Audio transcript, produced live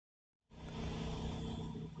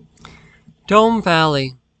Dome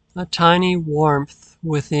Valley, a tiny warmth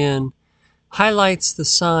within, highlights the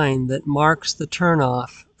sign that marks the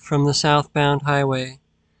turnoff from the southbound highway.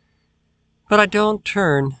 But I don't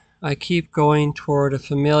turn. I keep going toward a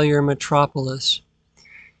familiar metropolis.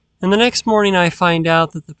 And the next morning I find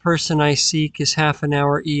out that the person I seek is half an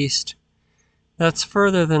hour east. That's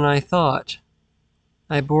further than I thought.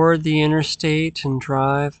 I board the interstate and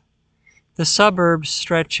drive. The suburbs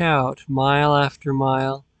stretch out mile after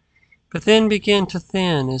mile, but then begin to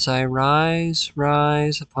thin as I rise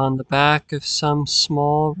upon the back of some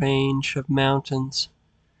small range of mountains.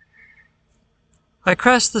 I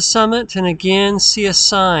crest the summit and again see a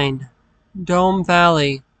sign, Dome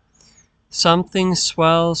Valley. Something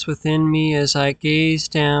swells within me as I gaze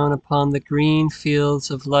down upon the green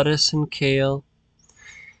fields of lettuce and kale,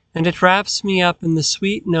 and it wraps me up in the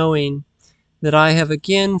sweet knowing that I have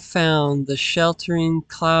again found the sheltering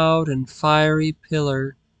cloud and fiery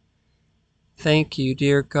pillar. Thank you,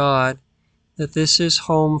 dear God, that this is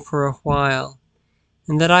home for a while,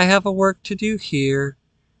 and that I have a work to do here,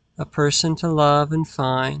 a person to love and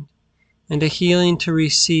find, and a healing to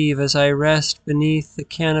receive as I rest beneath the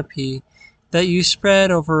canopy that you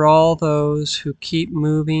spread over all those who keep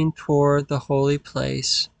moving toward the holy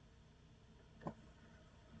place.